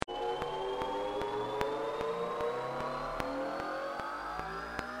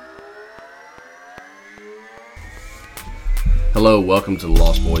Hello, welcome to the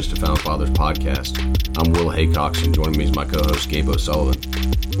Lost Boys to Found Fathers podcast. I'm Will Haycox, and joining me is my co-host Gabe O'Sullivan.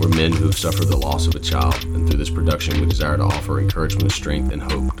 We're men who have suffered the loss of a child, and through this production we desire to offer encouragement, strength, and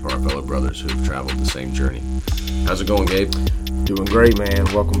hope to our fellow brothers who have traveled the same journey. How's it going, Gabe? Doing great, man.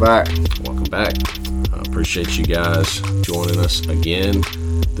 Welcome back. Welcome back. Appreciate you guys joining us again.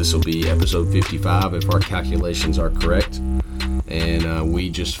 This will be episode 55 if our calculations are correct. And we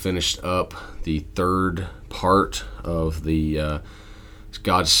just finished up the third part of the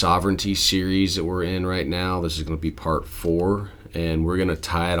God's Sovereignty series that we're in right now. This is going to be part 4, and we're going to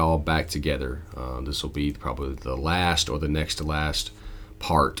tie it all back together. This will be probably the last or the next to last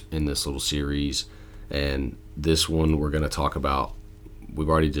part in this little series. And this one we're going to talk about, we've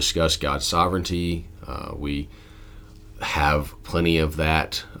already discussed God's sovereignty. We have plenty of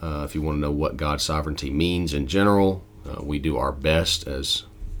that. If you want to know what God's sovereignty means in general, we do our best as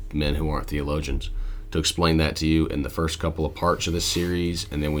men who aren't theologians to explain that to you in the first couple of parts of this series,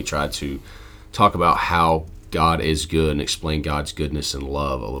 and then we try to talk about how God is good and explain God's goodness and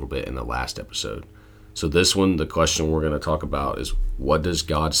love a little bit in the last episode. So this one, the question we're going to talk about is, what does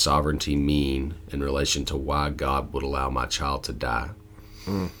God's sovereignty mean in relation to why God would allow my child to die?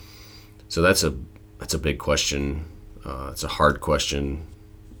 So that's a big question. It's a hard question.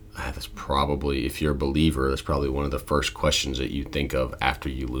 That's probably, if you're a believer, that's probably one of the first questions that you think of after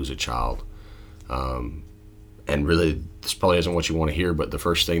you lose a child. And really, this probably isn't what you want to hear, but the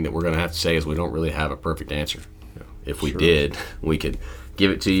first thing that we're going to have to say is we don't really have a perfect answer. If we did, we could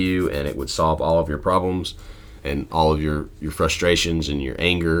give it to you and it would solve all of your problems and all of your frustrations and your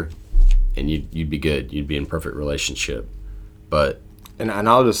anger, and you'd be good. You'd be in perfect relationship. But and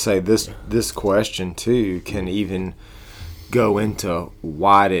I'll just say this question too can even go into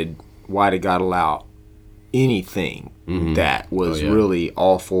why did God allow anything that was really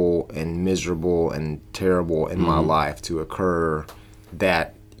awful and miserable and terrible in my life to occur,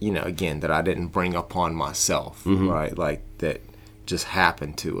 that, again, that I didn't bring upon myself, right? Like that just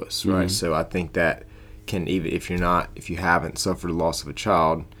happened to us, right? So I think that can, even if you haven't suffered the loss of a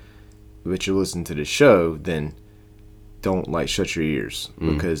child, but you listen to the show, then don't shut your ears,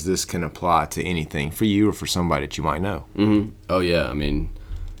 because this can apply to anything for you or for somebody that you might know. Oh yeah, I mean,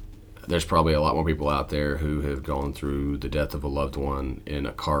 there's probably a lot more people out there who have gone through the death of a loved one in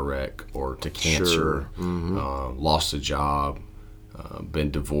a car wreck or to cancer, lost a job, been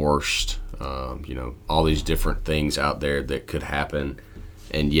divorced, all these different things out there that could happen.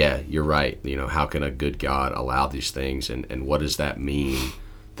 And yeah, you're right. How can a good God allow these things? And what does that mean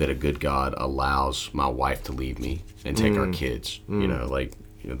that a good God allows my wife to leave me and take our kids?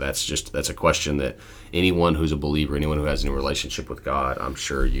 That's a question that anyone who's a believer, anyone who has any relationship with God, I'm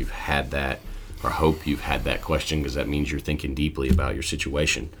sure you've had that, or hope you've had that question, because that means you're thinking deeply about your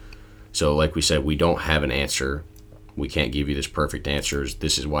situation. So like we said, we don't have an answer. We can't give you this perfect answer.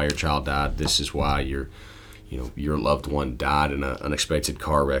 This is why your child died. This is why your loved one died in an unexpected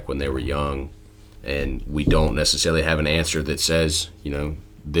car wreck when they were young. And we don't necessarily have an answer that says,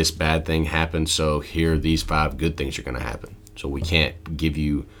 this bad thing happened, so here are these 5 good things are going to happen. So we can't give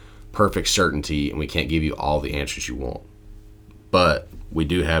you perfect certainty, and we can't give you all the answers you want. But we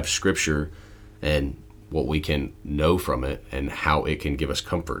do have Scripture and what we can know from it and how it can give us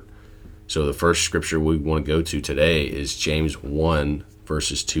comfort. So the first Scripture we want to go to today is James 1,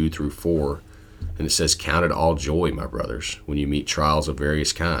 verses 2 through 4. And it says, "Count it all joy, my brothers, when you meet trials of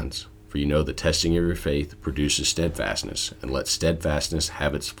various kinds. For you know the testing of your faith produces steadfastness, and let steadfastness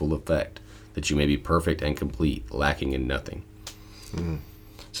have its full effect, that you may be perfect and complete, lacking in nothing."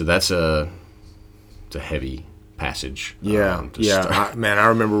 So that's a heavy passage. Yeah. I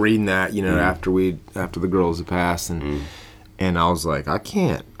remember reading that, after the girls had passed, and I was like, I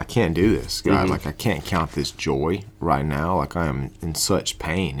can't do this, God. I can't count this joy right now. I am in such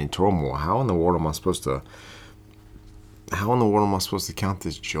pain and turmoil. How in the world am I supposed to count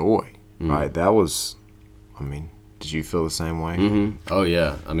this joy? Right? That was, did you feel the same way? Oh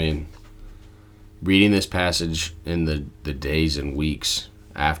yeah. Reading this passage in the days and weeks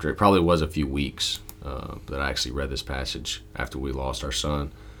after, it probably was a few weeks that I actually read this passage after we lost our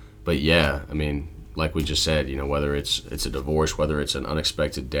son. But yeah, like we just said, whether it's a divorce, whether it's an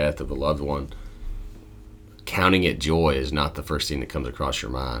unexpected death of a loved one, counting it joy is not the first thing that comes across your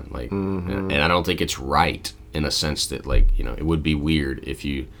mind. And I don't think it's right, in a sense that it would be weird if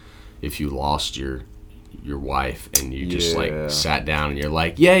you lost your wife and you just sat down and you're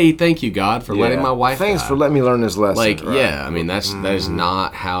like, yay, thank you, God, for letting my wife Thanks die. for letting me learn this lesson. That is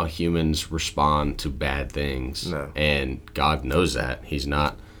not how humans respond to bad things. No. And God knows that. He's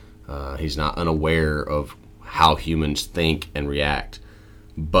not unaware of how humans think and react.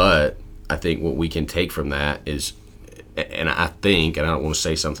 But I think what we can take from that is and I think, and I don't want to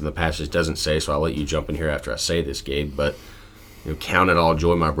say something the passage doesn't say, so I'll let you jump in here after I say this, Gabe, but count it all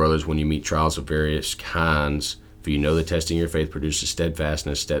joy, my brothers, when you meet trials of various kinds, for you know the testing of your faith produces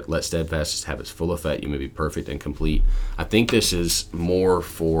steadfastness. Let steadfastness have its full effect. You may be perfect and complete. I think this is more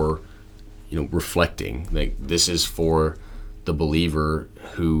for, reflecting. Like, this is for the believer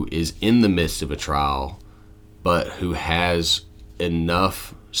who is in the midst of a trial, but who has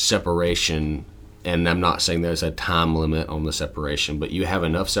enough separation. And I'm not saying there's a time limit on the separation, but you have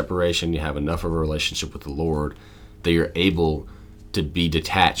enough separation, you have enough of a relationship with the Lord that you're able to be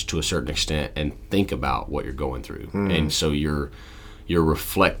detached to a certain extent and think about what you're going through. And so you're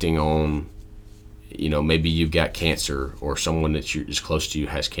reflecting on, maybe you've got cancer, or someone that is close to you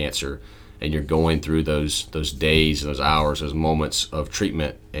has cancer, and you're going through those days, those hours, those moments of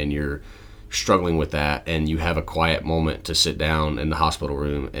treatment, and you're struggling with that, and you have a quiet moment to sit down in the hospital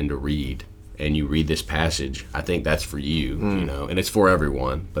room and to read. And you read this passage. I think that's for you, and it's for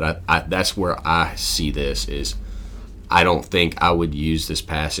everyone. But I that's where I see this is, I don't think I would use this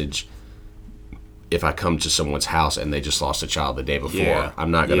passage if I come to someone's house and they just lost a child the day before. Yeah. I'm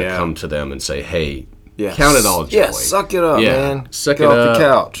not going to come to them and say, hey, count it all joy. Yeah, suck it up, man. Suck Get it off up. the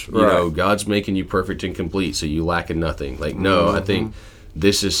couch. Right. God's making you perfect and complete, so you lack in nothing. Like, no, I think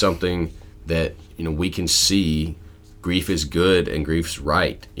this is something that, we can see. Grief is good and grief's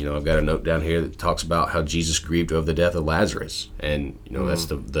right. I've got a note down here that talks about how Jesus grieved over the death of Lazarus. And, that's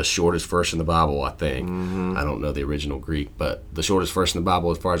the shortest verse in the Bible, I think. I don't know the original Greek, but the shortest verse in the Bible,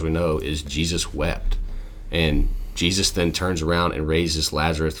 as far as we know, is Jesus wept. And Jesus then turns around and raises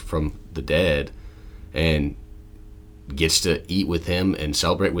Lazarus from the dead and gets to eat with him and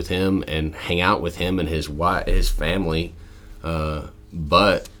celebrate with him and hang out with him and his wife, his family.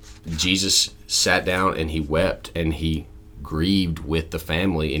 But Jesus sat down and he wept and he grieved with the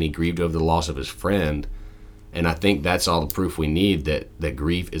family and he grieved over the loss of his friend. And I think that's all the proof we need that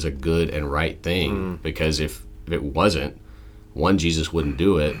grief is a good and right thing. Because if it wasn't, one, Jesus wouldn't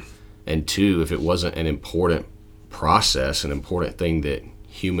do it, and two, if it wasn't an important process, an important thing that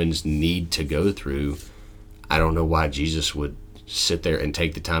humans need to go through, I don't know why Jesus would sit there and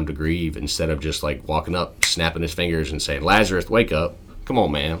take the time to grieve instead of just like walking up, snapping his fingers and saying, Lazarus, wake up. Come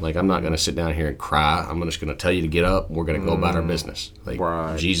on, man. Like, I'm not going to sit down here and cry. I'm just going to tell you to get up. We're going to go about our business. Like,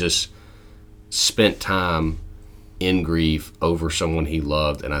 right. Jesus spent time in grief over someone he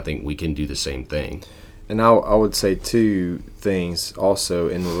loved, and I think we can do the same thing. And I would say two things also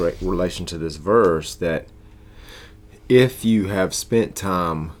in relation to this verse, that if you have spent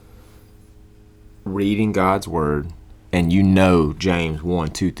time reading God's Word and James 1,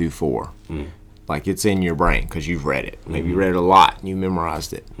 2 through 4, like it's in your brain because you've read it. Maybe you read it a lot and you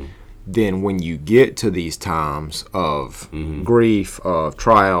memorized it. Then when you get to these times of grief, of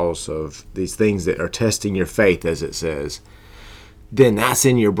trials, of these things that are testing your faith, as it says, then that's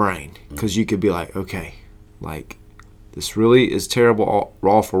in your brain because you could be like, okay, like this really is terrible,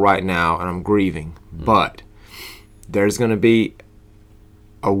 awful right now, and I'm grieving. But there's going to be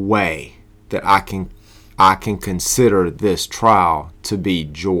a way that I can consider this trial to be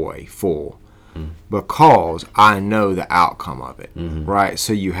joyful. Because I know the outcome of it, right?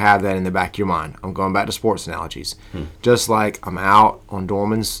 So you have that in the back of your mind. I'm going back to sports analogies. Just like I'm out on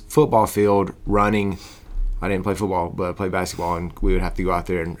Dorman's football field running. I didn't play football, but I played basketball, and we would have to go out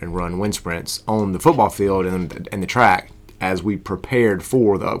there and run wind sprints on the football field and the track as we prepared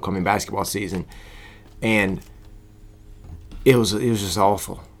for the upcoming basketball season. And it was just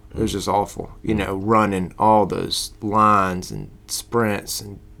awful. It was just awful, running all those lines and sprints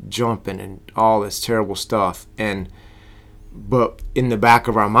and jumping and all this terrible stuff. But in the back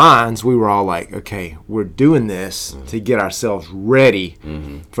of our minds, we were all like, okay, we're doing this to get ourselves ready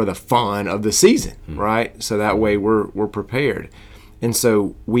for the fun of the season, right? So that way we're prepared. And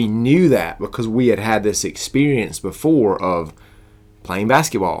so we knew that because we had this experience before of playing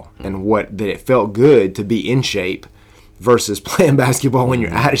basketball and that it felt good to be in shape versus playing basketball when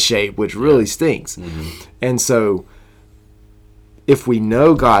you're out of shape, which really stinks. And so if we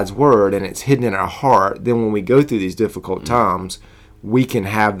know God's Word and it's hidden in our heart, then when we go through these difficult times, we can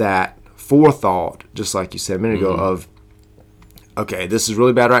have that forethought, just like you said a minute ago, of, okay, this is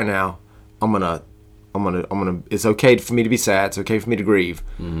really bad right now. I'm gonna. It's okay for me to be sad. It's okay for me to grieve,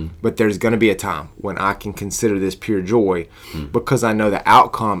 but there's gonna be a time when I can consider this pure joy, because I know the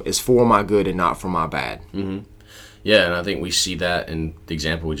outcome is for my good and not for my bad. Yeah, and I think we see that in the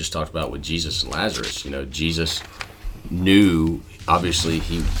example we just talked about with Jesus and Lazarus. Jesus knew, obviously,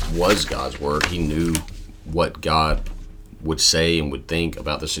 he was God's Word. He knew what God would say and would think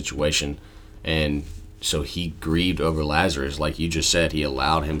about the situation, and so he grieved over Lazarus. Like you just said, he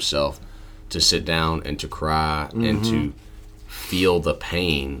allowed himself to sit down and to cry and to feel the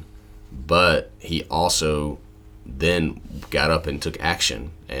pain, but he also then got up and took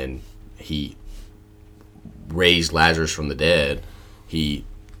action, and he raised Lazarus from the dead. He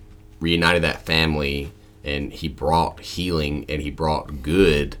reunited that family, and he brought healing, and he brought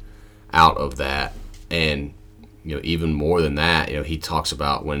good out of that. And even more than that, he talks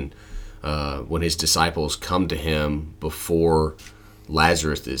about when his disciples come to him before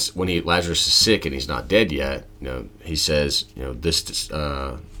Lazarus is sick and he's not dead yet. He says,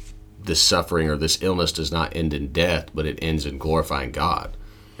 this suffering or this illness does not end in death, but it ends in glorifying God.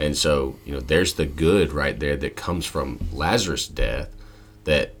 And so, there's the good right there that comes from Lazarus' death,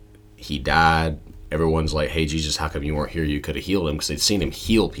 that he died. Everyone's like, hey, Jesus, how come you weren't here? You could have healed him, because they'd seen him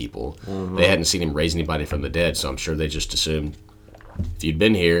heal people. They hadn't seen him raise anybody from the dead, so I'm sure they just assumed, if you'd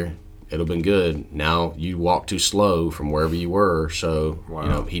been here, it'd have been good. Now you walked too slow from wherever you were,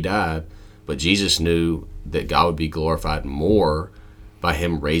 so, he died. But Jesus knew that God would be glorified more by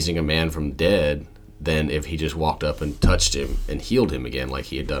him raising a man from the dead than if he just walked up and touched him and healed him again like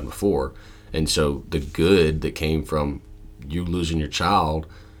he had done before. And so the good that came from you losing your child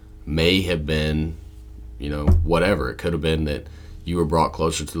may have been, whatever. It could have been that you were brought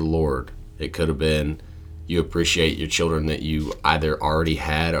closer to the Lord. It could have been you appreciate your children that you either already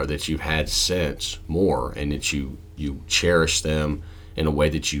had or that you've had since more, and that you cherish them in a way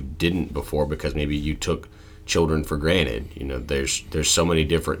that you didn't before because maybe you took children for granted. There's so many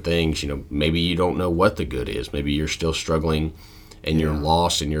different things. Maybe you don't know what the good is. Maybe you're still struggling and you're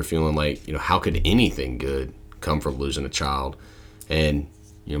lost and you're feeling like, how could anything good come from losing a child? And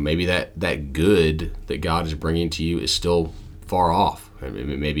maybe that good that God is bringing to you is still far off. I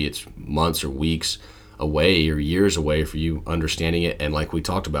mean, maybe it's months or weeks away or years away for you understanding it. And like we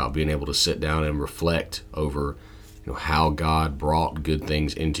talked about, being able to sit down and reflect over how God brought good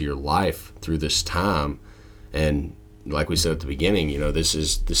things into your life through this time. And like we said at the beginning,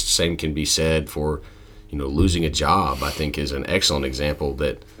 this same can be said for losing a job. I think is an excellent example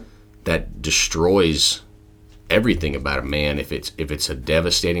that destroys everything about a man. If it's a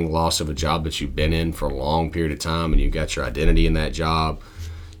devastating loss of a job that you've been in for a long period of time, and you got your identity in that job,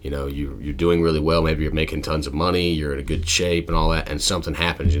 you're doing really well, maybe you're making tons of money, you're in a good shape and all that, and something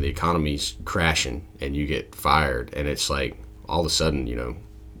happens and the economy's crashing and you get fired, and it's like all of a sudden,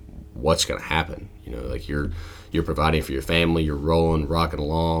 what's going to happen? Like you're providing for your family, you're rocking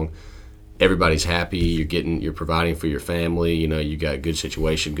along, everybody's happy, you're providing for your family, you got good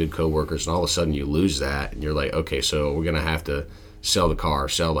situation, good coworkers, and all of a sudden you lose that, and you're like, okay, so we're going to have to sell the car,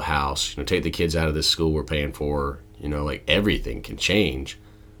 sell the house, take the kids out of this school we're paying for, like everything can change.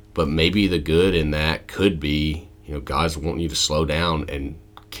 But maybe the good in that could be, God's wanting you to slow down and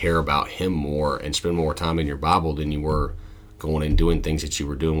care about him more and spend more time in your Bible than you were going and doing things that you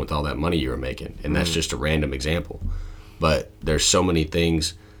were doing with all that money you were making. And that's just a random example. But there's so many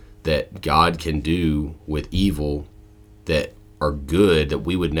things that God can do with evil that are good that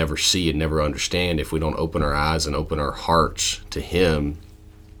we would never see and never understand if we don't open our eyes and open our hearts to him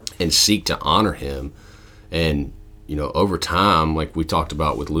and seek to honor him. And over time, like we talked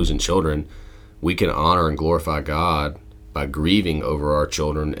about with losing children, we can honor and glorify God by grieving over our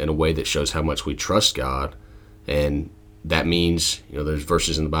children in a way that shows how much we trust God. And that means, there's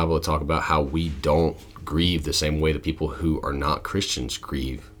verses in the Bible that talk about how we don't grieve the same way that people who are not Christians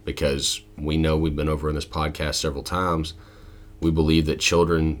grieve, because we know, we've been over in this podcast several times, we believe that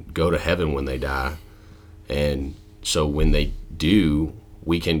children go to heaven when they die. And so when they do,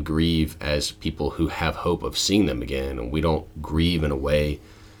 we can grieve as people who have hope of seeing them again. And we don't grieve in a way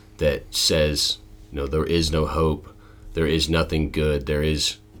that says, there is no hope, there is nothing good, there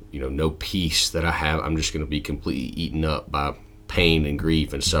is, no peace that I have. I'm just going to be completely eaten up by pain and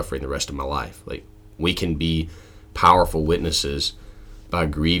grief and suffering the rest of my life. Like, we can be powerful witnesses by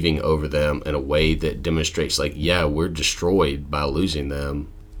grieving over them in a way that demonstrates, like, yeah, we're destroyed by losing them,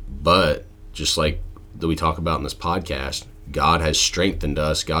 but just like that we talk about in this podcast, God has strengthened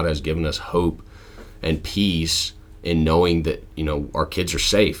us. God has given us hope and peace in knowing that, our kids are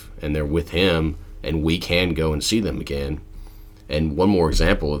safe and they're with him and we can go and see them again. And one more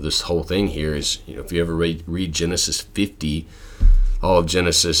example of this whole thing here is, if you ever read Genesis 50, all of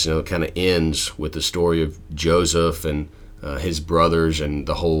Genesis, kind of ends with the story of Joseph and his brothers, and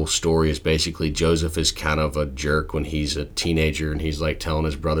the whole story is basically Joseph is kind of a jerk when he's a teenager, and he's like telling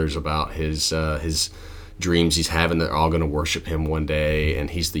his brothers about his dreams he's having. They're all going to worship him one day, and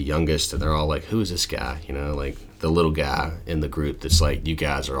he's the youngest, and they're all like, who is this guy? Like the little guy in the group that's like, you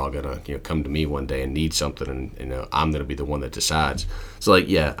guys are all going to come to me one day and need something, and I'm going to be the one that decides. So like,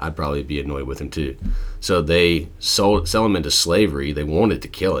 yeah, I'd probably be annoyed with him too. So they sell him into slavery. They wanted to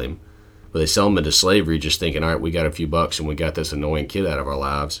kill him, But they sell him into slavery just thinking, all right, we got a few bucks and we got this annoying kid out of our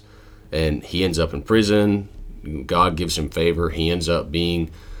lives. And he ends up in prison. God gives him favor. He ends up being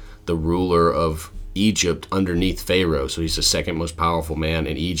the ruler of Egypt underneath Pharaoh. So he's the second most powerful man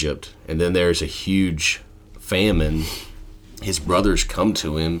in Egypt. And then there's a huge famine. His brothers come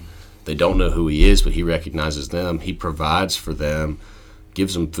to him. They don't know who he is, but he recognizes them. He provides for them,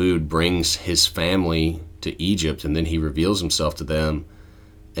 gives them food, brings his family to Egypt, and then he reveals himself to them.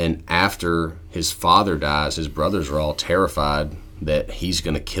 And after his father dies, his brothers are all terrified that he's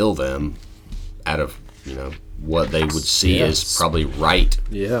going to kill them out of, what they would see as probably right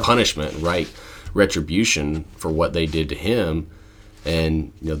punishment, right retribution for what they did to him.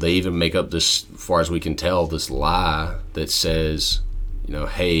 And, they even make up this, as far as we can tell, this lie that says,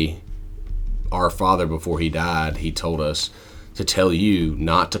 hey, our father, before he died, he told us to tell you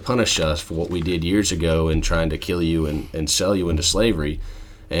not to punish us for what we did years ago in trying to kill you and sell you into slavery.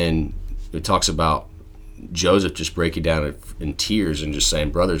 And it talks about Joseph just breaking down in tears and just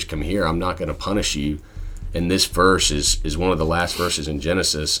saying, brothers, come here. I'm not going to punish you. And this verse is one of the last verses in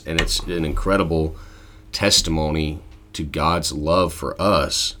Genesis, and it's an incredible testimony to God's love for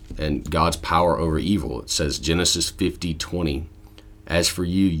us and God's power over evil. It says, Genesis 50:20, as for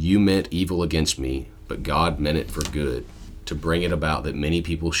you, you meant evil against me, but God meant it for good, to bring it about that many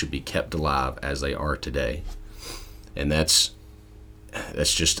people should be kept alive as they are today. And that's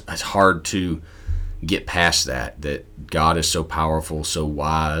just, it's hard to get past that God is so powerful, so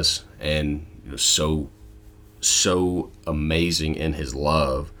wise, and so amazing in his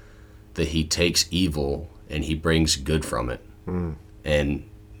love that he takes evil and he brings good from it. And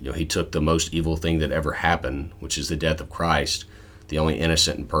he took the most evil thing that ever happened, which is the death of Christ, the only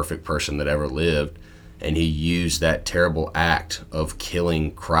innocent and perfect person that ever lived, and he used that terrible act of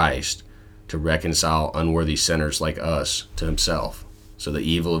killing Christ to reconcile unworthy sinners like us to himself. So the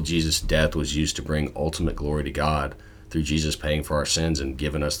evil of Jesus' death was used to bring ultimate glory to God through Jesus paying for our sins and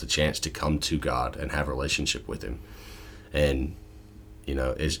giving us the chance to come to God and have a relationship with him. And,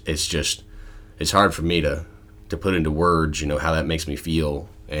 it's hard for me to put into words, how that makes me feel,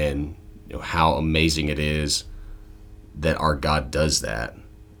 and how amazing it is that our God does that.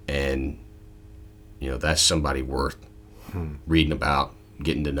 And, that's somebody worth reading about,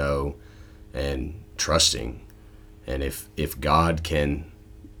 getting to know, and trusting. And if God can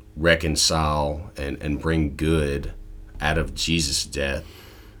reconcile and bring good out of Jesus' death,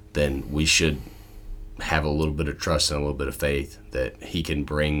 then we should have a little bit of trust and a little bit of faith that he can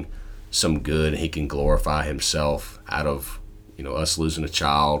bring some good. He can glorify himself out of us losing a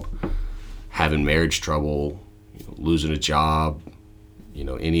child, having marriage trouble, losing a job,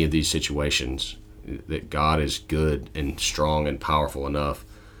 any of these situations. That God is good and strong and powerful enough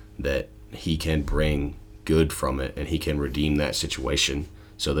that he can bring good from it, and he can redeem that situation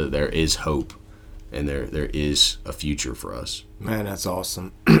so that there is hope and there is a future for us. Man, that's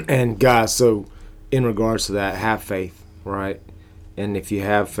awesome. And guys, so in regards to that, have faith, right? And if you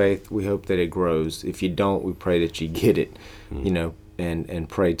have faith, we hope that it grows. If you don't, we pray that you get it, and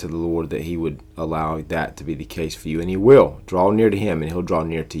pray to the Lord that he would allow that to be the case for you. And he will. Draw near to him, and he'll draw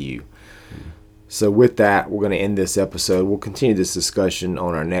near to you. So with that, we're going to end this episode. We'll continue this discussion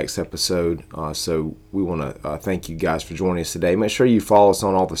on our next episode. So we want to thank you guys for joining us today. Make sure you follow us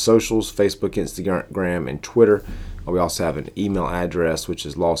on all the socials, Facebook, Instagram, and Twitter. We also have an email address, which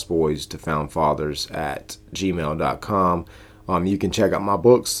is lostboystofoundfathers@gmail.com. You can check out my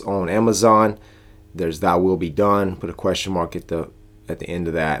books on Amazon. There's Thy Will Be Done. Put a question mark at the end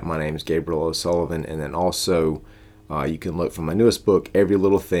of that. My name is Gabriel O'Sullivan. And then also, you can look for my newest book, Every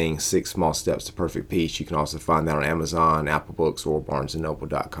Little Thing, 6 Small Steps to Perfect Peace. You can also find that on Amazon, Apple Books, or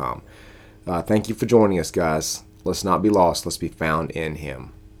BarnesandNoble.com. Thank you for joining us, guys. Let's not be lost. Let's be found in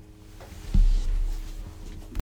him.